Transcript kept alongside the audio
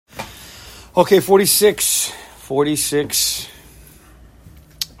Okay, 46. 46.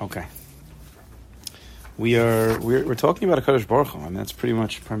 Okay. We're talking about HaKadosh Baruch Hu. I mean, that's pretty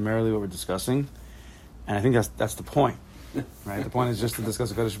much primarily what we're discussing. And I think that's the point. Right? The point is just to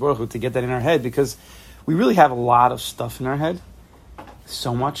discuss HaKadosh Baruch Hu, to get that in our head, because we really have a lot of stuff in our head.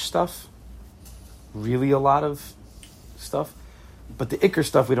 So much stuff. Really a lot of stuff. But the Iker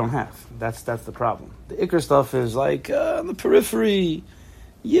stuff we don't have. That's the problem. The Iker stuff is like on the periphery.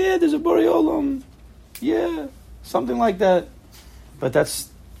 Yeah, there's a Borei Olam. Yeah, something like that.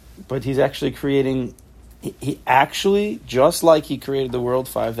 But he's actually creating. He actually, just like he created the world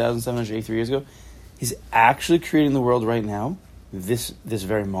 5,783 years ago, he's actually creating the world right now, this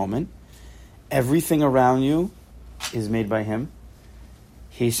very moment. Everything around you is made by him.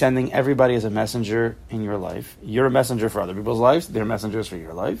 He's sending everybody as a messenger in your life. You're a messenger for other people's lives. They're messengers for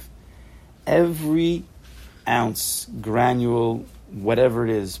your life. Every ounce, granule, whatever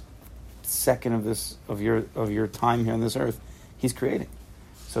it is, second of your time here on this earth, he's creating.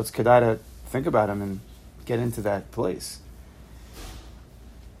 So it's kedai to think about him and get into that place.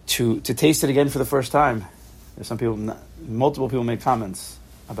 To taste it again for the first time. There's some people, multiple people made comments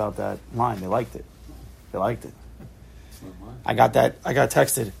about that line. They liked it. I got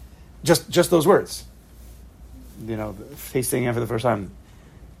texted. Just those words. Tasting it for the first time.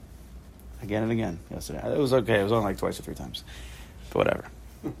 Again and again yesterday. It was okay. It was only like twice or three times. But whatever.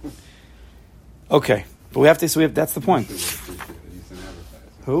 Okay. But that's the point.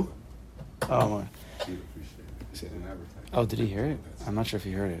 Who? Oh, oh, did he hear it? I'm not sure if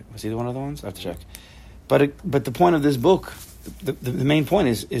he heard it. Was he one of the ones? I have to check. But the point of this book, the main point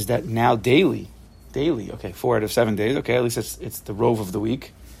is that now daily, okay, 4 out of 7 days, okay, at least it's the rove of the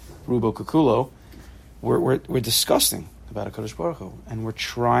week, Rubo Kukulo, we're discussing about HaKadosh Baruch Hu, and we're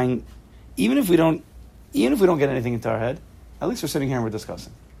trying, even if we don't get anything into our head, at least we're sitting here and we're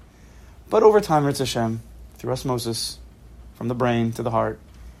discussing. But over time, Ritz Hashem, through osmosis, from the brain to the heart,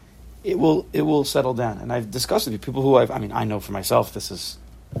 it will settle down. And I've discussed with people who I know for myself this has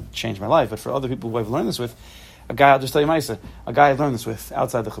changed my life, but for other people who I've learned this with, a guy, I'll just tell you Maisa, a guy I learned this with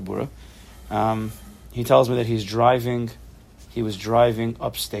outside the Chabura, he tells me that he was driving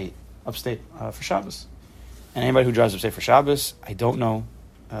upstate for Shabbos. And anybody who drives upstate for Shabbos, I don't know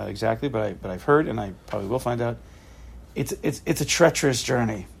exactly, but I've heard, and I probably will find out, it's a treacherous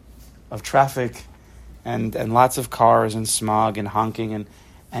journey of traffic and lots of cars and smog and honking,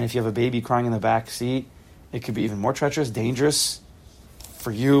 and if you have a baby crying in the back seat, it could be even more treacherous, dangerous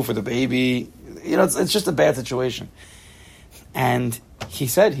for you, for the baby. It's just a bad situation. And he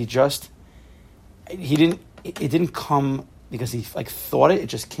said it didn't come because he thought it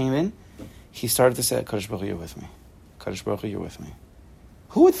just came in. He started to say, Kadosh Baruch Hu, you're with me. Kadosh Baruch Hu, you're with me.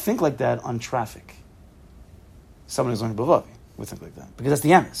 Who would think like that on traffic? Someone who's learning Bilvavi would think like that. Because that's the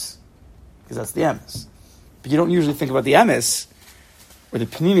emes. But you don't usually think about the emes, or the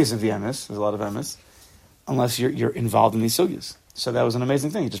pneumius of the emes, there's a lot of emes, unless you're involved in these sugyas. So that was an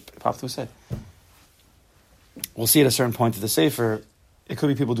amazing thing. He just popped to his head. We'll see at a certain point of the Sefer, it could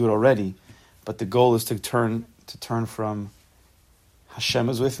be people do it already, but the goal is to turn from Hashem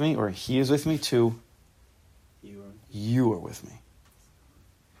is with me, or He is with me, to you are with me.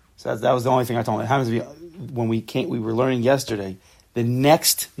 So that was the only thing I told him. It happens to be when we were learning yesterday, the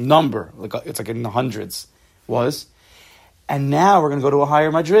next number, it's like in the hundreds, was, and now we're going to go to a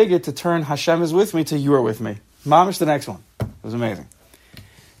higher madriga to turn Hashem is with me to you are with me. Mamish, the next one. It was amazing.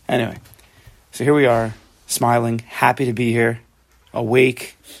 Anyway, so here we are, smiling, happy to be here,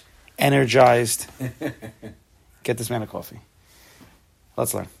 awake, energized. Get this man a coffee.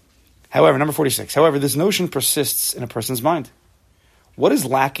 Let's learn. However, number 46. However, this notion persists in a person's mind. What is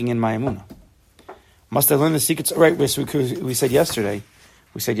lacking in my emunah? Must I learn the secrets? Right, we said yesterday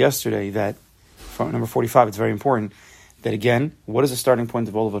that, from number 45, it's very important, that again, what is the starting point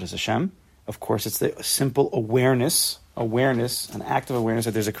of all of it is Hashem? Of course, it's the simple awareness, an active awareness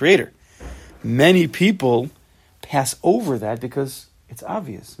that there's a creator. Many people pass over that because it's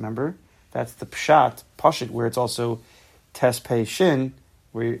obvious. Remember? That's the pashit, where it's also tes pei shin,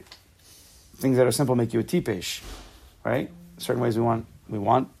 where things that are simple make you a tipesh, right? Certain ways we want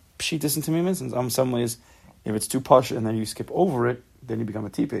pshitis and tamimis, and in some ways, if it's too pashit and then you skip over it, then you become a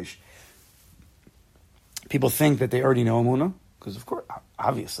tipesh. People think that they already know Emunah, because of course,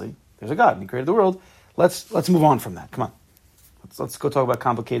 obviously, there's a God and He created the world. Let's move on from that. Come on. Let's go talk about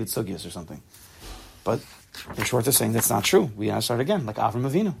complicated sugyas or something. But the short is saying that's not true. We gotta start again, like Avraham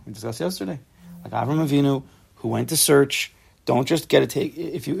Avinu. We discussed yesterday. Like Avraham Avinu, who went to search. Don't just get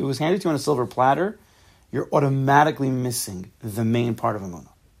it was handed to you on a silver platter, you're automatically missing the main part of Emunah.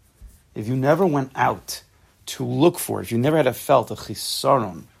 If you never went out to look for it, if you never had felt a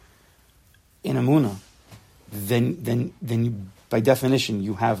chisaron, in Emunah, then you, by definition,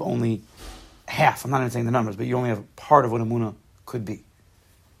 you have only half. I'm not even saying the numbers, but you only have part of what Emunah could be.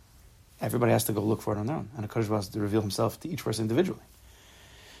 Everybody has to go look for it on their own, and HaKadosh Baruch Hu has to reveal himself to each person individually.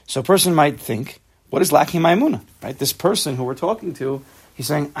 So a person might think, what is lacking in my Emunah? Right? This person who we're talking to, he's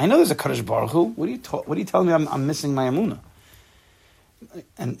saying, I know there's a Kadosh Baruch Hu. What are you telling me I'm missing my Emunah?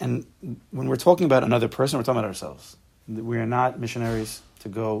 And when we're talking about another person, we're talking about ourselves. We are not missionaries to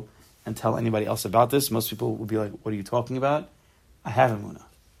go and tell anybody else about this. Most people will be like, what are you talking about? I have Emunah.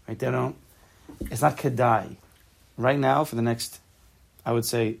 Right? They don't. It's not kedai. Right now, for the next, I would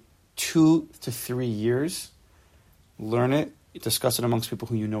say, 2 to 3 years, learn it, discuss it amongst people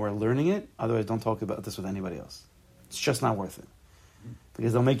who you know are learning it. Otherwise, don't talk about this with anybody else. It's just not worth it,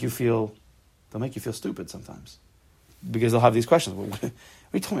 because they'll make you feel stupid sometimes, because they'll have these questions. What are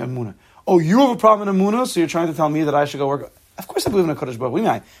you telling me Emunah? Oh, you have a problem in Emunah, so you're trying to tell me that I should go work? Of course, I believe in a Kodesh Baruch Hu. What do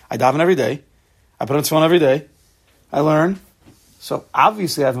you mean? I daven every day. I put on tefillin every day. I learn. So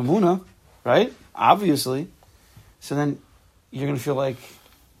obviously, I have Emunah, right? Obviously. So then you're going to feel like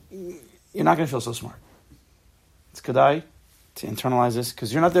you're not going to feel so smart. It's kedai to internalize this,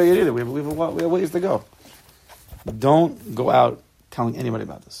 because you're not there yet either. We have a ways to go. Don't go out telling anybody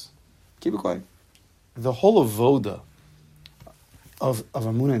about this. Keep it quiet. The whole avoda of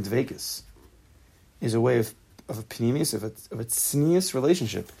Emunah and Dveikus is a way of a pneumius, of a tznius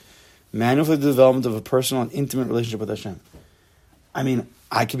relationship. Manual for the development of a personal and intimate relationship with Hashem. I mean,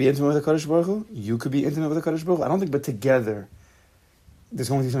 I could be intimate with the Kadosh Baruch Hu. You could be intimate with the Kadosh Baruch Hu. I don't think, but together, there's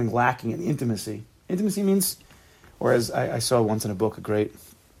going to be something lacking in intimacy. Intimacy means, whereas I saw once in a book a great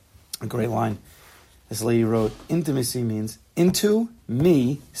line. This lady wrote, intimacy means into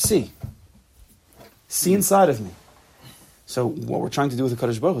me, see inside of me. So what we're trying to do with the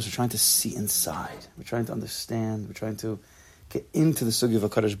Kadosh Baruch Hu is we're trying to see inside. We're trying to understand. We're trying to get into the sugi of a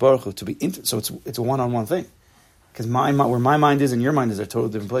Kadosh Baruch Hu to be into. So it's a one-on-one thing, because where my mind is and your mind is are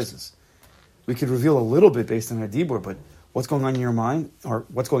totally different places. We could reveal a little bit based on our dibur, but what's going on in your mind, or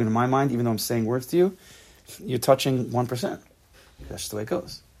what's going on in my mind, even though I'm saying words to you, you're touching 1%. That's just the way it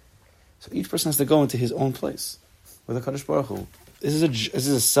goes. So each person has to go into his own place with the Kadosh Baruch Hu. This is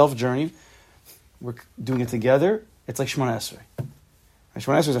a self journey. We're doing it together. It's like Shemona Esrei.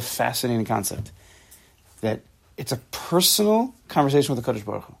 Shemona Esrei is a fascinating concept. That it's a personal conversation with the Kadosh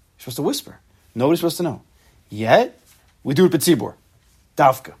Baruch Hu. You're supposed to whisper. Nobody's supposed to know. Yet, we do it b'tzibur.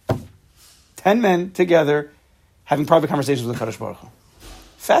 Davka. 10 men together having private conversations with the Kadosh Baruch Hu.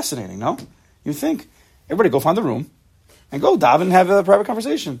 Fascinating, no? You think, everybody go find a room and go daven and have a private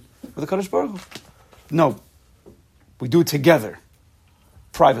conversation with the Kadosh Baruch Hu. No. We do it together.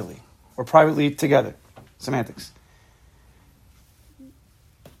 Privately. Or privately together. Semantics.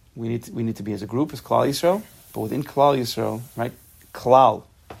 We need to be as a group, as Klal Yisrael, but within Klal Yisrael, right? Klal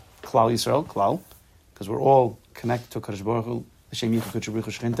Yisrael, because we're all connected to Kadosh Baruch Hu, Hashem Yichud Kodesh Baruch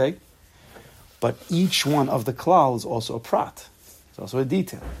Hu Shechintei. But each one of the Klal is also a prat. It's also a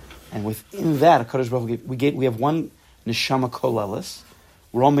detail. And within that, Kadosh Baruch Hu, we have one neshama kolelis.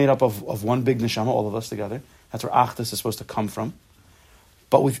 We're all made up of one big neshama, all of us together. That's where Achdus is supposed to come from.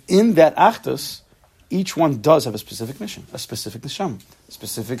 But within that Achdus, each one does have a specific mission, a specific neshama,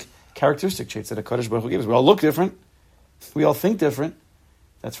 specific characteristic traits that a Kadosh Baruch Hu gives. We all look different. We all think different.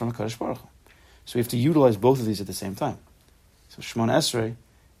 That's from a Kadosh Baruch Hu. So we have to utilize both of these at the same time. So Shemona Esrei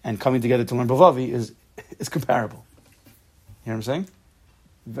and coming together to learn Bilvavi is comparable. You know what I'm saying?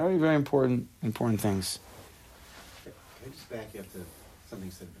 Very, very important things. Can I just back you up to something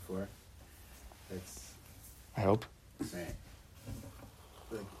you said before? I hope. Right.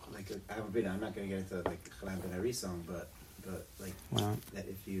 I have a bit. I'm not going to get into like Chalam Ben Ari song, but like that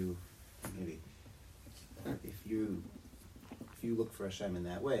if you look for Hashem in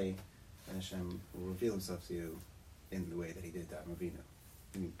that way, then Hashem will reveal Himself to you in the way that He did to Avinu.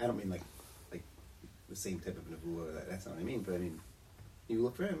 I mean, I don't mean like the same type of nevuah. That's not what I mean. But I mean, you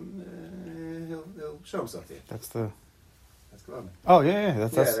look for Him, He'll show Himself to you. That's Kalam. Oh yeah.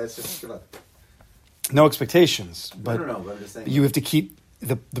 That's just Kalam. No expectations, but no, but I'm just saying. You have to keep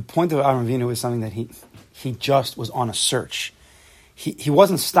the point of Avinu is something that he just was on a search. He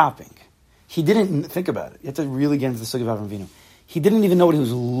wasn't stopping. He didn't think about it. You have to really get into the sugi of Avinu. He didn't even know what he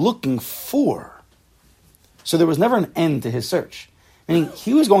was looking for. So there was never an end to his search. Meaning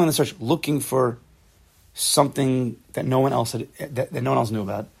he was going on the search looking for something that no one else that no one else knew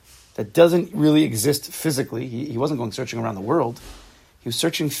about, that doesn't really exist physically. He wasn't going searching around the world. He was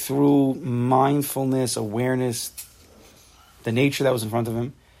searching through mindfulness, awareness, the nature that was in front of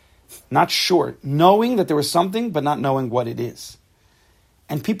him. Not sure. Knowing that there was something, but not knowing what it is.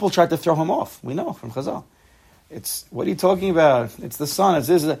 And people tried to throw him off. We know from Chazal. It's, what are you talking about? It's the sun. It's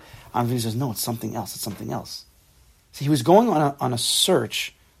this. Avinu says, no, it's something else. It's something else. See, he was going on a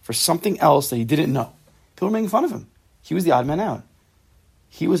search for something else that he didn't know. People were making fun of him. He was the odd man out.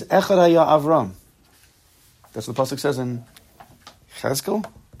 He was Echad Haya Avraham. That's what the pasuk says in Cheskel.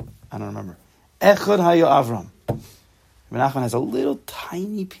 I don't remember. Echad Haya Avraham. Menachem has a little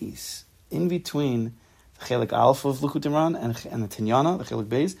tiny piece in between the Chelik Aleph of Likutei Moharan and the Tinyana, the Chelik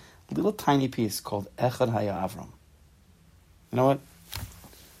Beis, a little tiny piece called Echad Haya Avraham. You know what?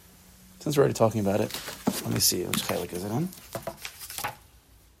 Since we're already talking about it, let me see. Which Chelik is it in?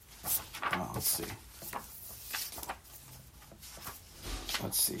 Oh, let's see.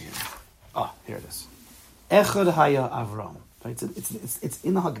 Let's see here. Ah, here it is. Echad Haya Avraham. Right? It's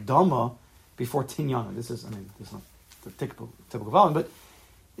in the Hagdama before Tinyana. This is not the typical volume, but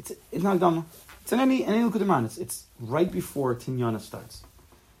it's in Hagdama. It's in any Likutei Moharan. It's right before Tinyana starts.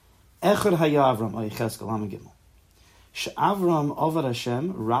 Echad Haya Avraham, Aycheskel Lam Gimel. She'Avram Avad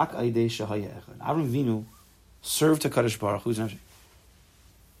Hashem Rak Aidei Shehaya Echad. Avram Avinu served to Kadosh Baruch Hu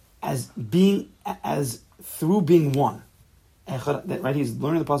as through being one. Echad, right? He's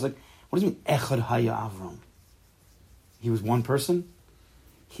learning the pasuk. What does it mean? Echad Haya Avram. He was one person.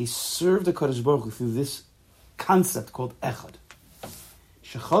 He served the Kadosh Baruch Hu through this concept called Echad.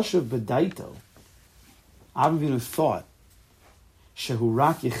 Shechashav B'daito. Avram Avinu thought Shehu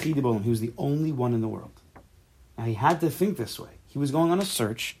Rak Yechidi B'olam. He was the only one in the world. Now he had to think this way. He was going on a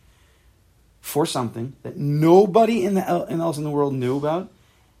search for something that nobody else in the world knew about.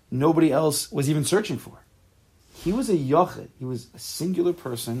 Nobody else was even searching for. He was a yachid. He was a singular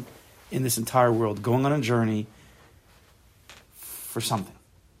person in this entire world, going on a journey for something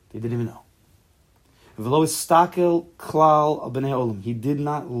they didn't even know. V'lo istakel klal al b'nei olam. He did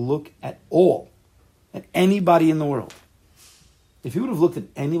not look at anybody in the world. If he would have looked at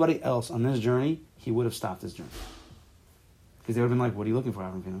anybody else on this journey, he would have stopped his journey. Because they would have been like, what are you looking for,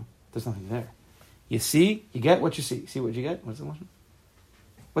 Avram? There's nothing there. You see, you get what you see. See what you get? What's the motion?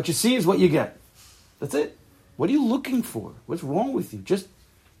 What you see is what you get. That's it. What are you looking for? What's wrong with you? Just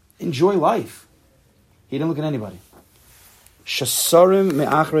enjoy life. He didn't look at anybody. Shasarim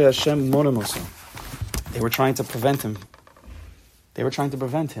me'achrei Hashem monamosa. They were trying to prevent him. They were trying to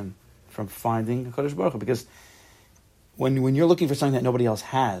prevent him from finding a Kadosh Baruch Hu. Because when you're looking for something that nobody else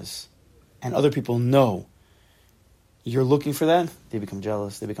has, and other people know you're looking for that, they become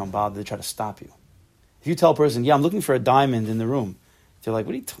jealous, they become bothered, they try to stop you. If you tell a person, yeah, I'm looking for a diamond in the room, they're like,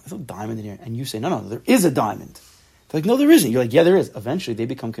 what are you talking? There's no diamond in here. And you say, no, there is a diamond. They're like, no, there isn't. You're like, yeah, there is. Eventually, they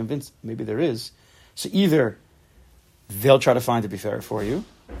become convinced maybe there is. So either they'll try to find it, be fair for you,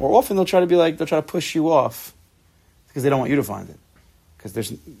 or often they'll try to push you off because they don't want you to find it.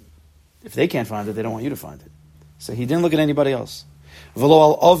 Because if they can't find it, they don't want you to find it. So he didn't look at anybody else.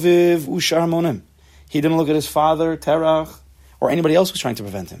 V'lo al aviv u'shar monim. He didn't look at his father, Terach, or anybody else who was trying to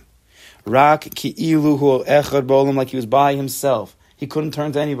prevent him. Rak ki ilu hu echad b'olam, like he was by himself. He couldn't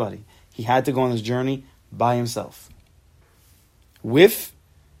turn to anybody. He had to go on this journey by himself. With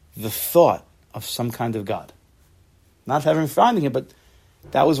the thought of some kind of God. Not having finding it, but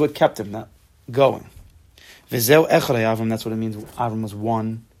that was what kept him going. V'zeu echad Avram, that's what it means. Avram was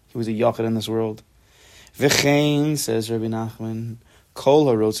one. He was a yachid in this world. V'chein, says Rabbi Nachman, kol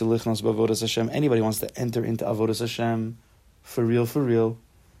harotz lichnos b'avodas Hashem. Anybody wants to enter into avodas Hashem for real.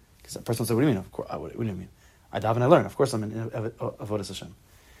 Because that person will say, what do you mean? Of course, what do you mean? I daven and I learn. Of course I'm in avodas Hashem.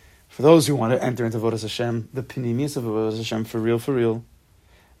 For those who want to enter into avodas Hashem, the pinimis of avodas Hashem for real.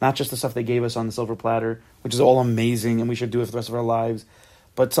 Not just the stuff they gave us on the silver platter, which is all amazing and we should do it for the rest of our lives,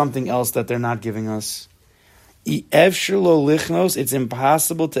 but something else that they're not giving us. It's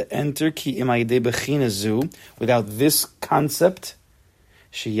impossible to enter without this concept.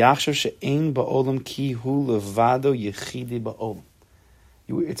 It's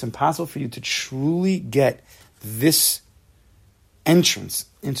impossible for you to truly get this entrance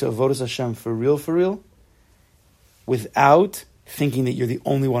into avodas Hashem for real, without thinking that you're the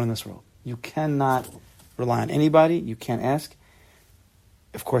only one in this world. You cannot rely on anybody. You can't ask.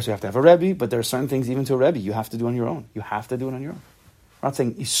 Of course, you have to have a Rebbe, but there are certain things, even to a Rebbe, you have to do on your own. You have to do it on your own. We're not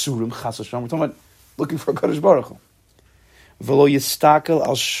saying Isurim, Chas Hashem. We're talking about looking for a Kadosh Baruch Hu. V'lo yistakel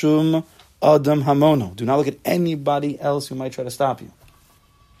al shum adam hamono. Do not look at anybody else who might try to stop you.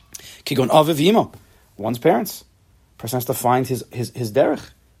 Kigon aviv imo. One's parents. A person has to find his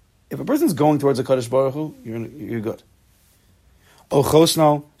derech. If a person's going towards a Kadosh Baruch Hu, you're good. O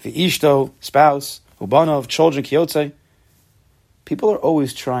chosno, v'ishto, spouse, ubanov, children, kiyotze. People are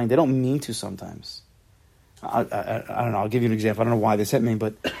always trying. They don't mean to sometimes. I don't know. I'll give you an example. I don't know why this hit me,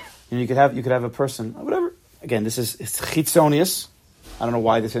 but you could have a person, whatever. Again, it's chitzonius. I don't know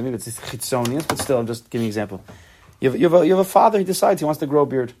why this hit me, but it's chitzonius, but still, I'm just giving an example. You have a father, he decides he wants to grow a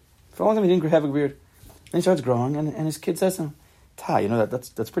beard. For a long time, he didn't have a beard. Then he starts growing, and his kid says to him, "Tai,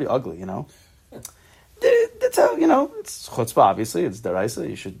 that's pretty ugly, That's how, it's chutzpah, obviously, it's deraisa,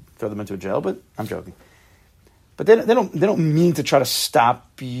 you should throw them into a jail, but I'm joking. But they don't mean to try to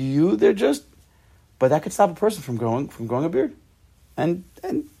stop you, but that could stop a person from growing a beard. And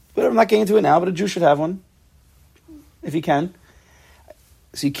whatever, I'm not getting into it now, but a Jew should have one, if he can.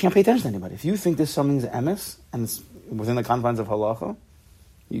 So you can't pay attention to anybody. If you think there's something's emes, and it's within the confines of halacha,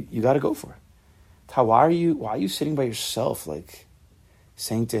 you got to go for it. Why are you sitting by yourself, like,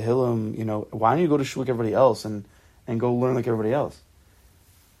 saying to Tehillim, why don't you go to shul like everybody else and go learn like everybody else?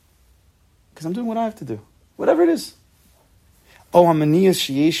 Because I'm doing what I have to do. Whatever it is. Oh, hamaniyas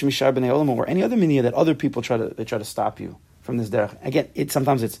sheyesh mishar b'nei olam, or any other miniyah that other people try to stop you from this derech. Again,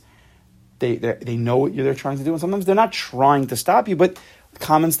 sometimes it's they know what they're trying to do, and sometimes they're not trying to stop you, but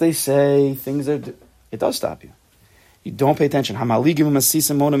comments they say, things it does stop you. You don't pay attention.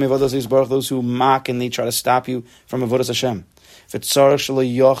 Those who mock and they try to stop you from avodas Hashem.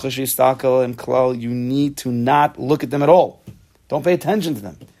 You need to not look at them at all. Don't pay attention to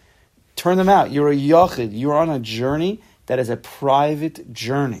them. Turn them out. You're a yachid. You're on a journey that is a private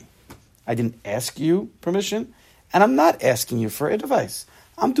journey. I didn't ask you permission, and I'm not asking you for advice.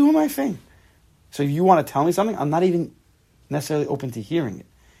 I'm doing my thing. So if you want to tell me something, I'm not even necessarily open to hearing it.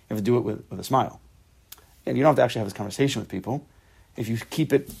 You have to do it with a smile. And you don't have to actually have this conversation with people. If you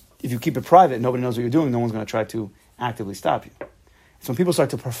keep it private, nobody knows what you're doing, no one's going to try to actively stop you. So when people start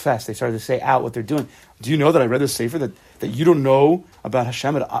to profess, they start to say out what they're doing. Do you know that I read this sefer that you don't know about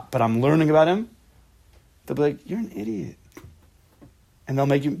Hashem, but I'm learning about Him? They'll be like, you're an idiot. And they'll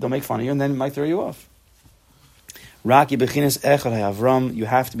make fun of you, and then it might throw you off. Raki bechinas echad hayavram. You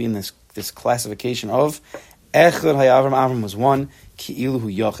have to be in this classification of echad hayavram. Avram was one. Ki'ilu hu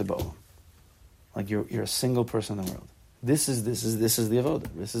yachid ba'olam. Like you're a single person in the world. This is the avodah.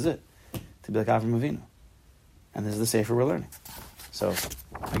 This is it. To be like Avraham Avinu. And this is the sefer we're learning. So,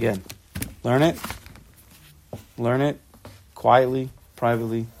 again, learn it quietly,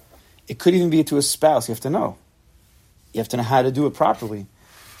 privately. It could even be to a spouse. You have to know. You have to know how to do it properly.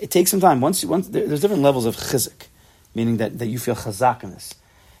 It takes some time. Once there's different levels of chizik, meaning that you feel chazak in this.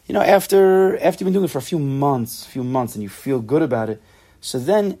 After you've been doing it for a few months, and you feel good about it, so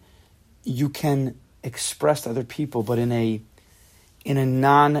then you can express to other people, but in a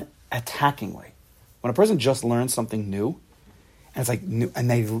non-attacking way. When a person just learns something new, and it's like new,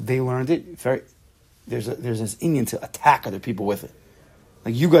 and they learned it there's this inyan to attack other people with it.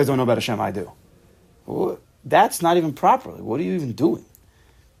 Like, you guys don't know about Hashem, I do. Well, that's not even properly. What are you even doing?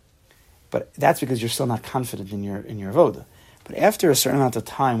 But that's because you're still not confident in your avodah. But after a certain amount of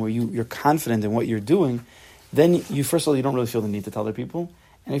time where you're confident in what you're doing, then first of all, you don't really feel the need to tell other people.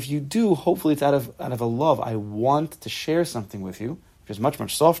 And if you do, hopefully it's out of a love. I want to share something with you, which is much,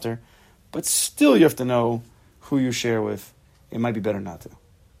 much softer, but still you have to know who you share with. It might be better not to.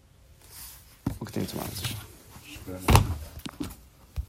 We'll continue tomorrow.